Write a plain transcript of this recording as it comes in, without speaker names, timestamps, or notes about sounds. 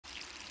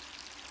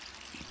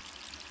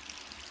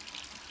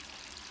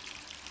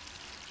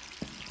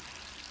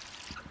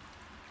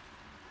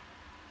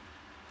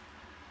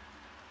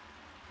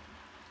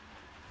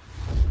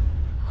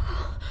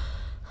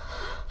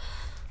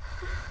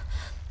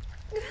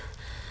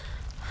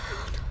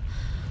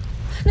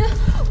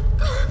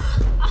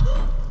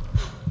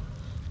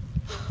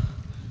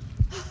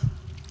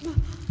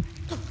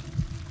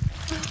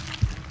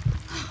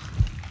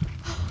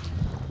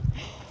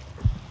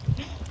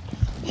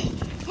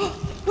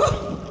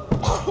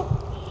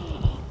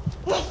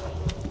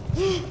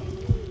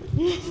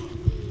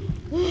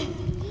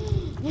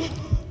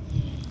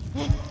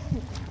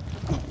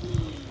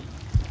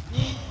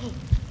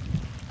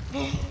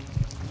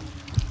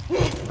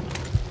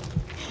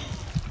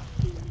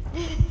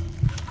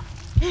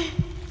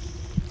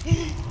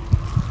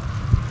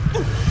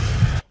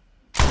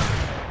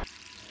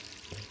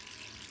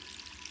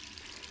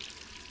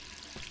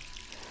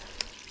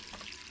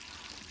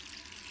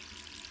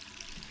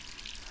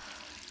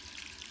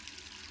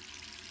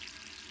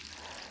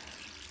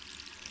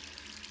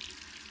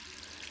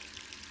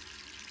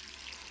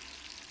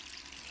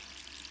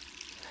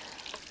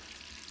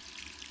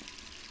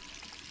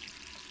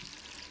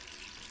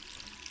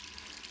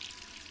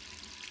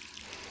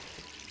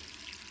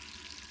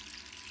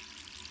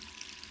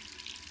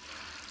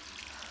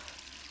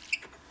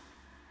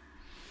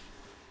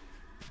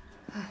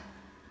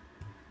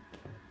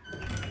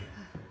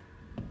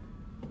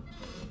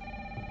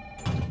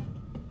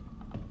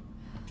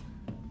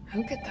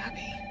Who could that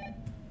be?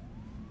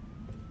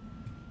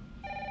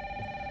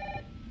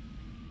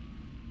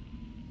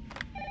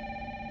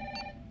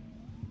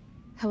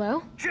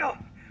 Hello? Jill,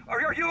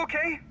 are you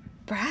okay?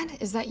 Brad,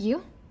 is that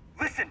you?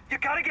 Listen, you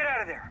gotta get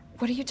out of there.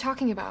 What are you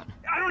talking about?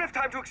 I don't have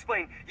time to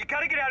explain. You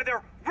gotta get out of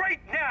there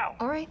right now.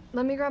 All right,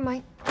 let me grab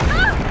my...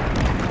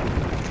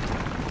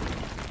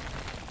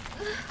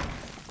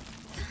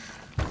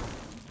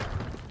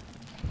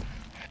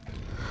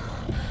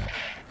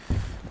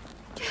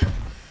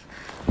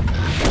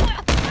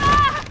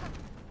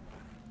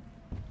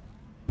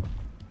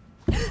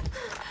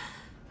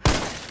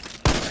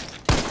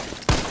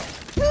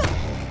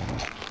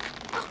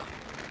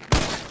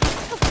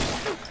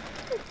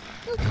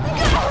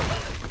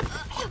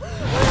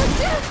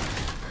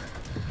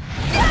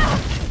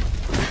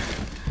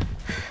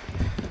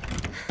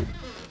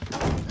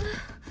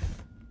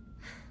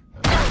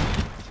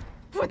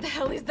 What the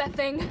hell is that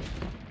thing?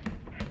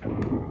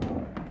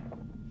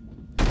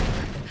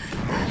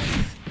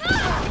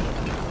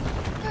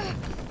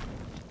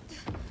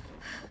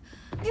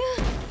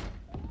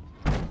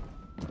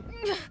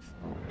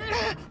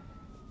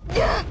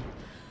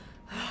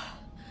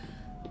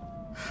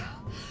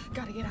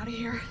 Gotta get out of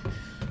here.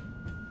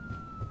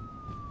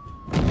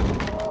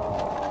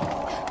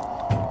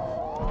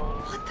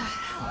 What the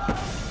hell?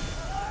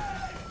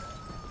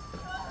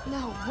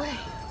 No way.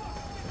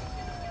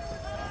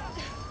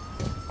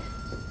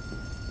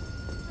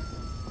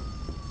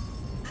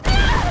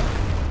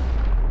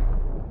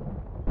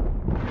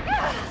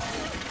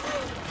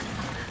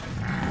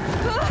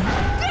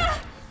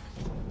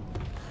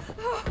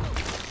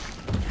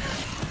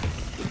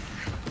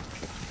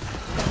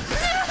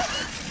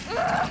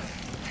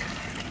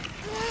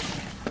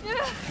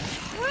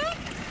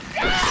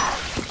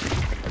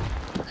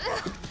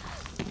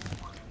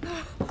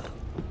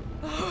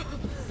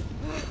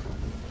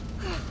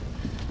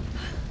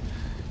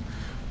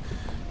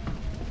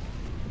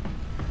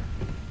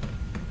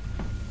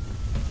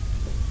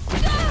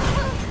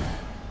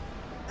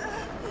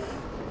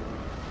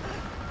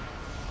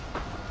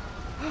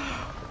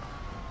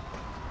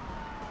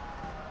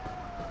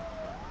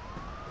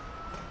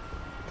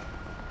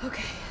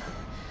 Okay.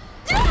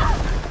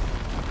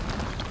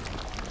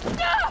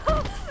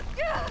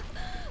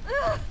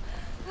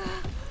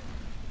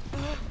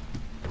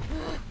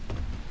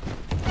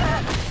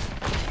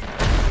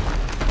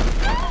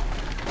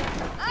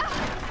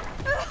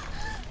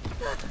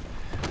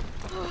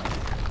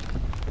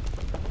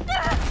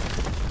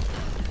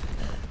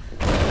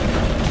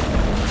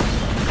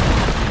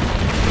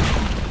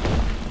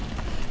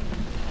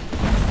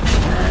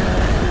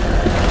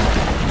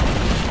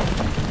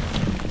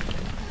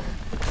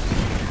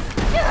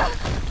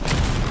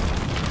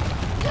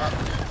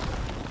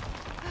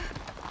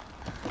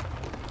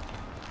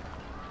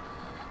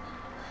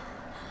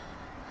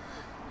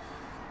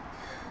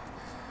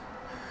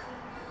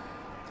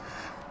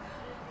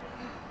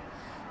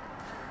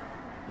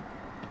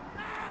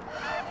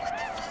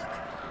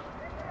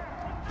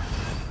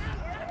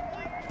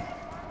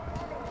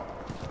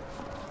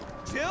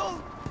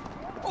 Jill?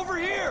 Over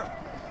here!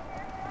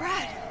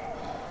 Brad!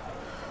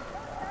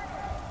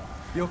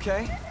 You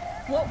okay?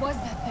 What was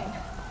that thing?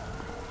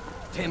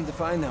 Damned if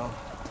I know.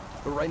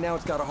 But right now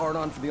it's got a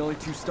hard-on for the only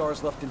two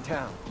stars left in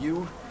town.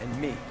 You and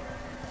me.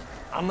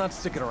 I'm not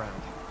sticking around.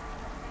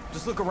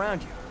 Just look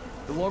around you.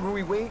 The longer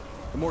we wait,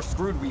 the more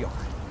screwed we are.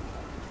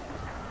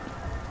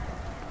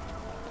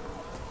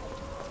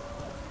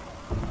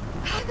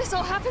 How did this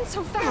all happen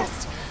so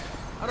fast?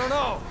 I don't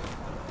know.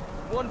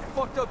 One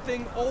fucked up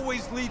thing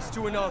always leads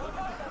to another.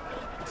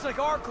 It's like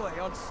Arclay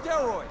on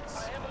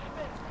steroids.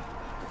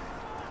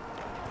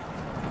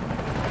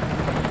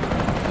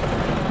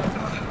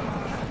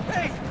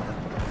 Hey!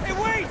 Hey,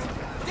 wait!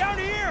 Down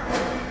here!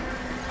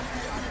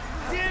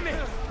 Damn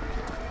it!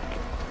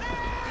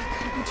 I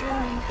could be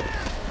dreaming.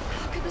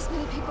 How could this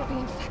many people be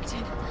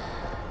infected?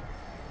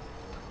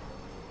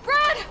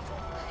 Brad!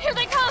 Here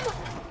they come!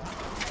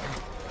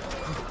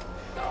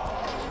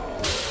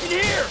 In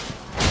here!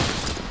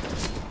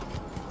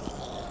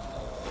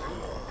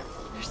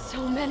 There's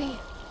so many.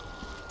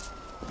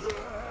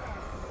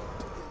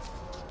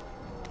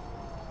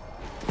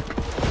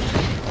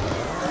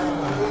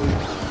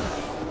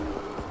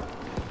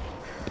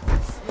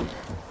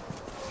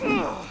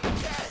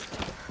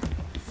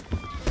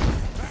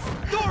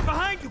 Door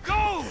behind you,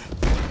 go!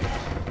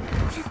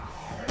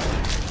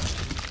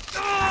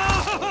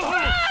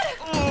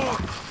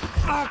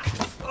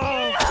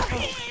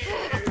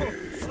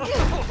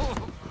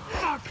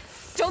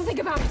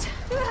 think about it.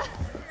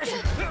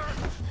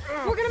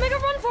 We're gonna make a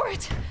run for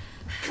it.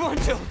 Come on,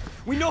 Jill.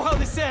 We know how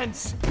this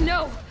ends.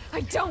 No,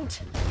 I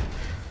don't.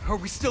 Are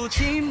we still a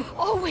team?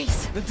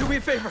 Always. Then do me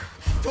a favor.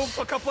 Don't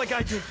fuck up like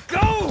I did. Go!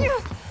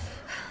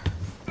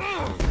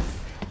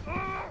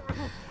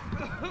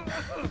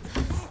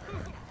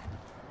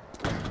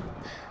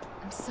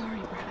 I'm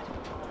sorry, Brad.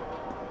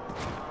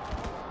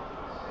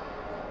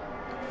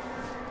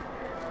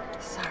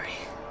 Sorry.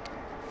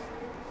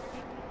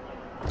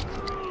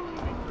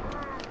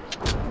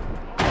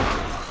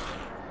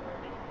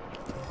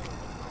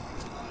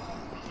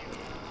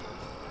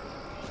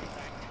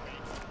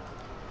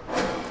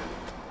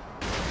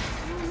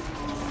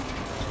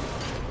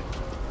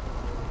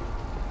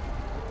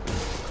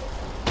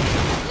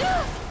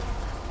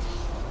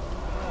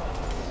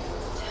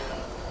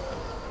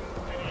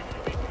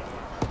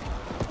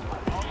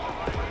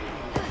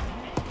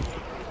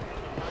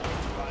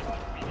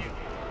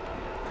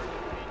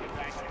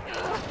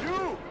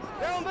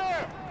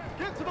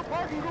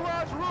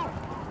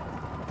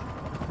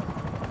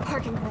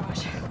 Parking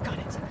garage. Got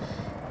it.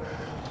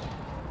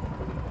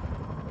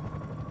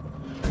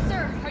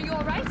 Sir, are you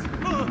all right?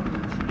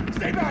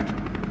 Stay back!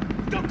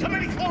 Don't come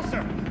any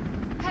closer!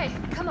 Hey,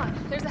 come on.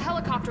 There's a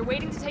helicopter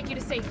waiting to take you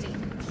to safety.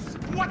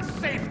 What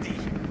safety?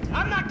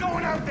 I'm not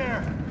going out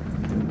there!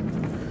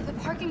 The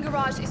parking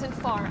garage isn't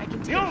far. I can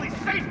take The only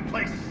safe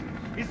place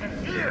is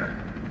in here!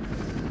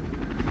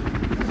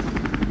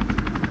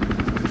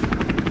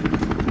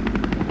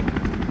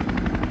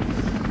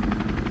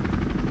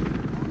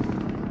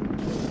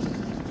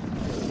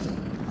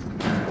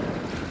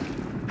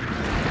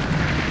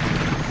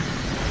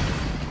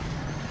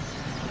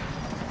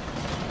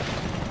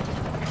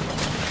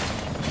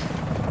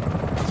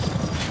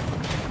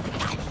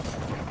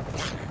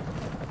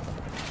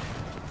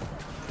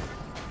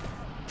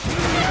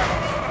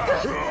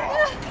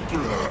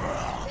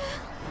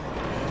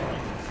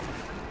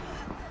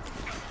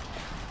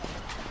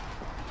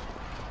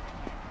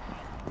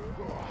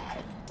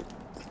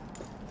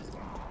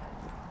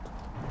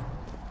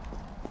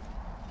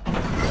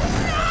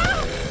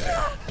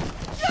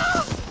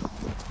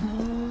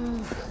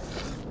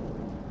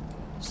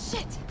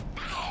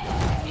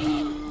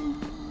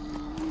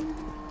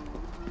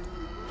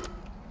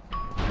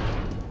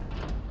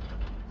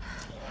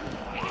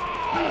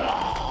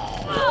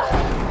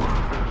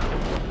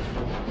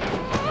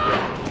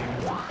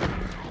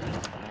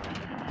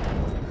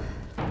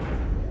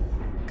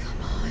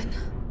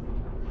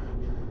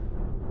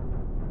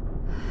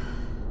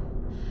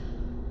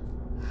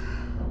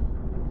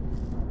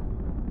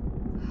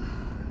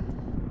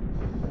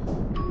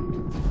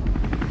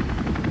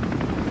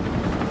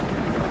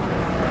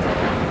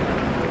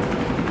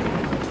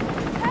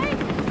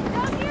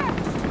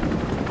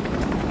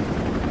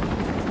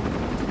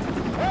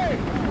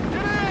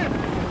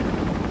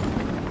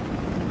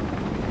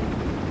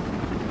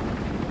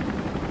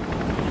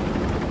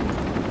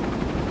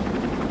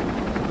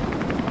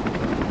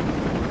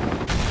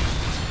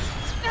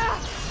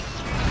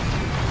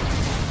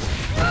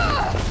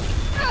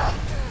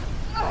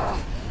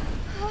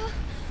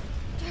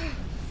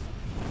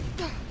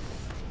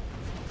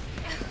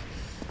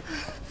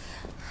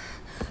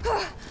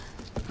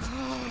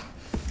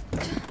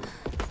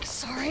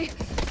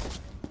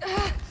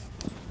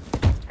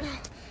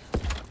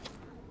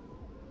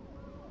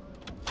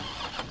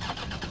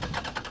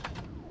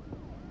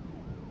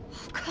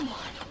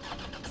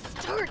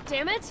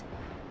 Damn it!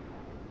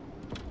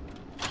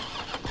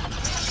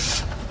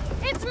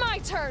 It's my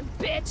turn,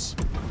 bitch!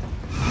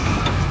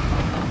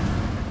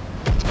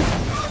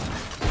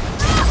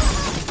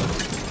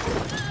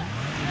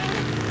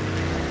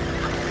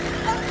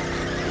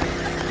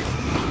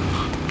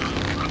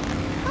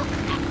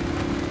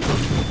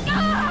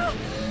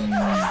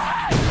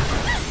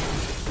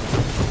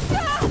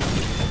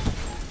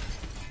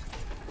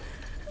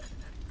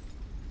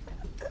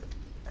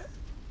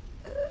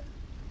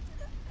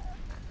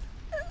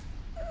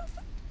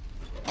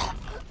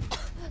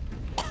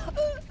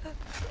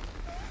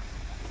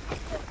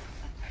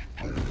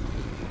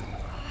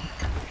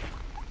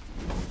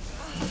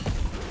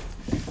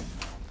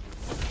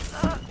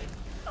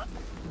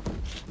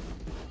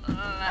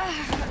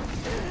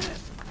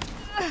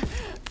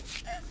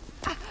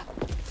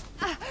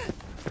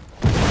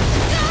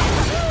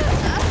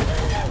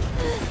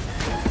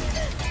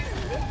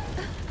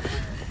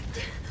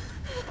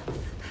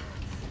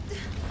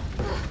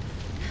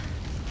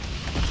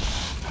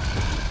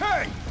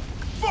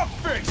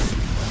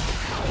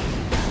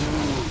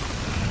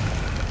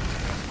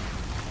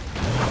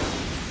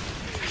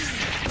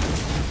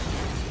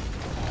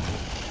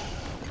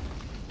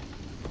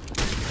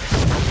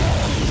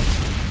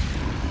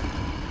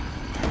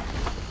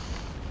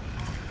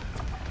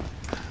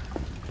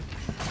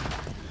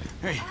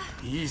 Hey,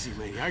 easy,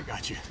 lady. I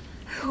got you.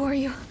 Who are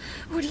you?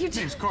 What are you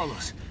doing? Name's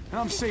Carlos, and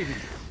I'm saving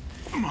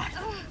you. Come on,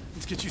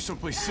 let's get you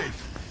someplace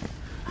safe.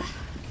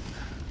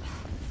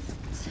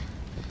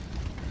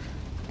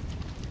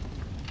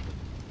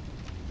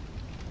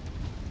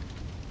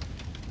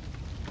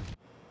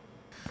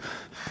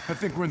 I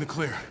think we're in the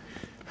clear.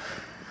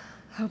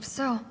 Hope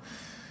so.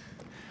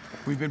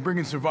 We've been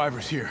bringing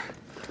survivors here.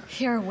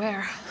 Here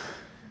where?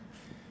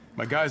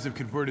 My guys have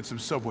converted some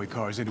subway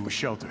cars into a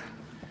shelter.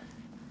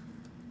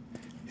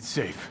 It's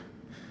safe.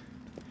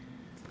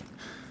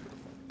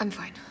 I'm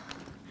fine.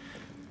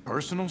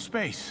 Personal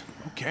space.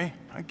 Okay,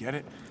 I get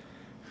it.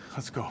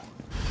 Let's go.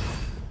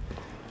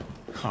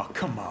 Oh,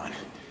 come on.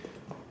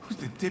 Who's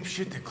the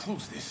dipshit that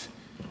closed this?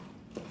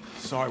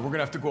 Sorry, we're gonna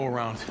have to go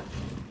around.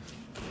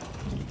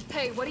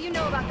 Hey, what do you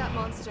know about that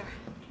monster?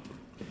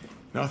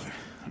 Nothing.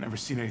 I've never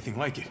seen anything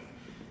like it.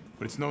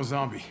 But it's no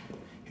zombie.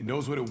 It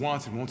knows what it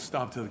wants and won't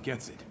stop till it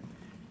gets it.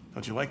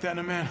 Don't you like that in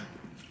a man?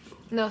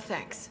 No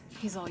thanks.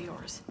 He's all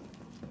yours.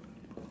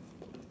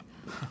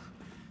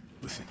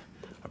 Listen,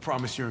 I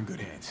promise you're in good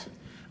hands.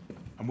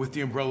 I'm with the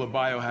Umbrella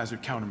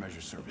Biohazard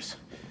Countermeasure Service.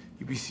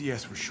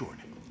 UBCS for short.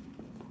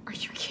 Are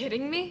you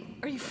kidding me?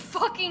 Are you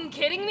fucking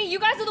kidding me? You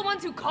guys are the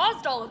ones who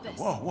caused all of this!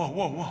 Whoa, whoa,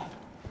 whoa, whoa.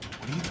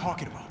 What are you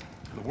talking about?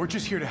 We're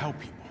just here to help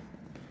people.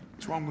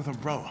 What's wrong with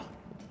Umbrella?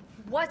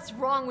 What's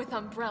wrong with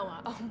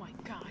Umbrella? Oh my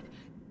god.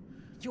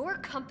 Your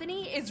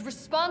company is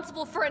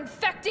responsible for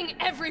infecting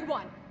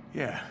everyone!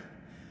 Yeah.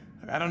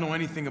 I don't know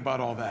anything about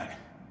all that.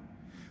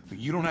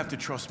 Look, you don't have to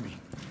trust me,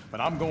 but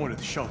I'm going to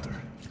the shelter.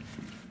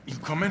 You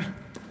coming?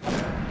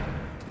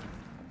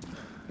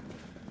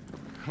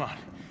 Come on.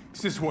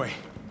 It's this way.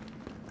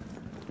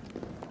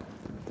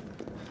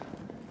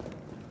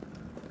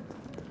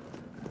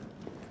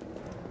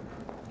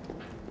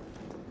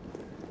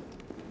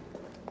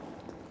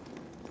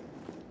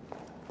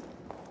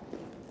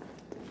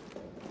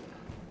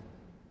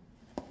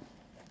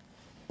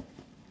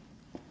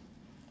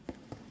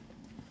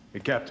 Hey,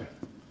 Captain.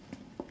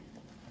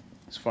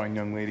 This fine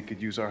young lady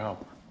could use our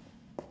help.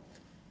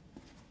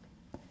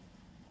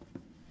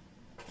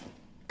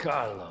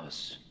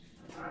 Carlos,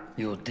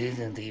 you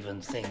didn't even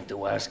think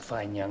to ask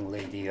fine young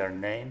lady her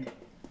name?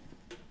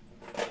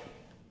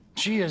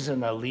 She is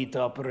an elite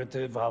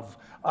operative of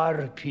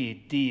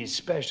RPD,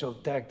 Special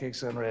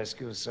Tactics and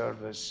Rescue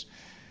Service.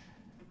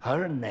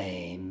 Her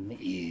name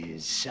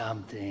is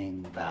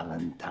something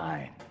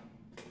Valentine.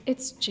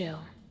 It's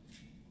Jill.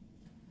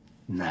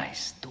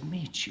 Nice to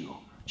meet you,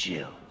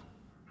 Jill.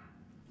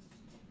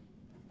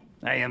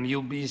 I am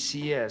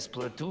UBCS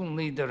Platoon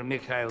Leader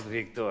Mikhail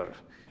Victor.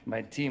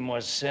 My team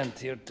was sent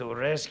here to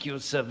rescue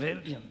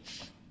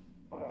civilians.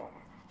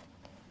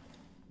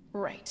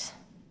 Right.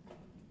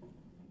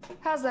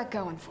 How's that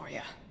going for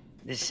you?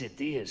 The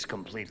city is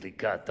completely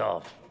cut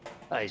off,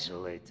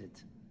 isolated.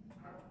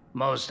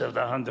 Most of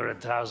the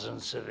 100,000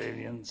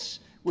 civilians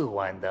will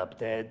wind up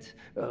dead.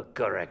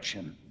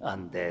 Correction,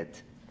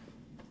 undead.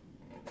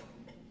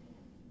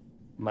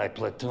 My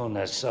platoon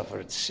has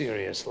suffered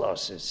serious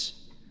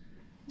losses.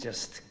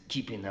 Just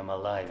keeping them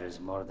alive is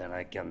more than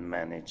I can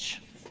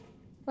manage.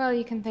 Well,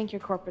 you can thank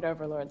your corporate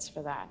overlords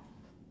for that.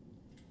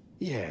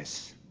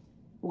 Yes.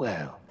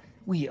 Well,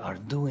 we are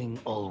doing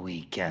all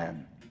we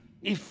can.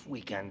 If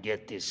we can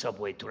get this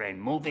subway train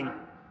moving,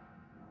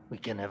 we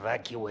can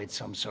evacuate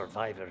some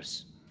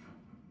survivors.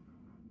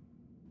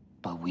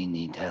 But we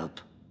need help.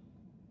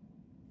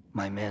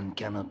 My men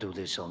cannot do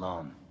this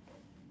alone.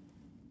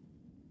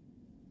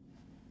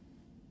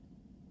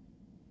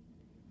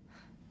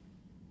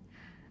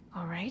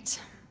 All right.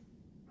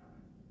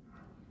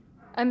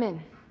 I'm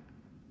in.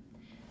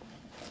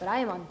 But I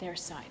am on their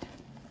side,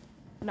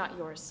 not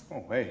yours.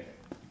 Oh, hey.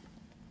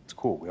 It's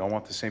cool. We all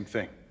want the same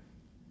thing.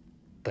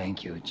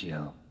 Thank you,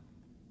 Jill.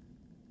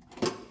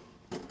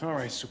 All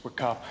right, Super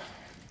Cop.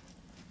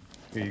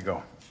 Here you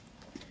go.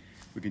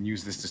 We can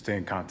use this to stay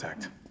in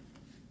contact.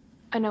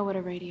 I know what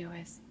a radio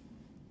is.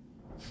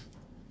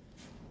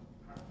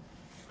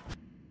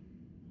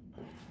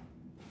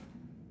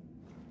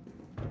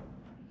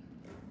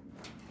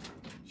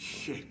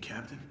 Shit,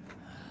 Captain.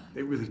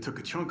 They really took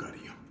a chunk out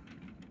of you.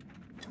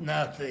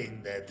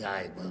 Nothing that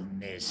I will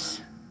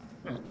miss.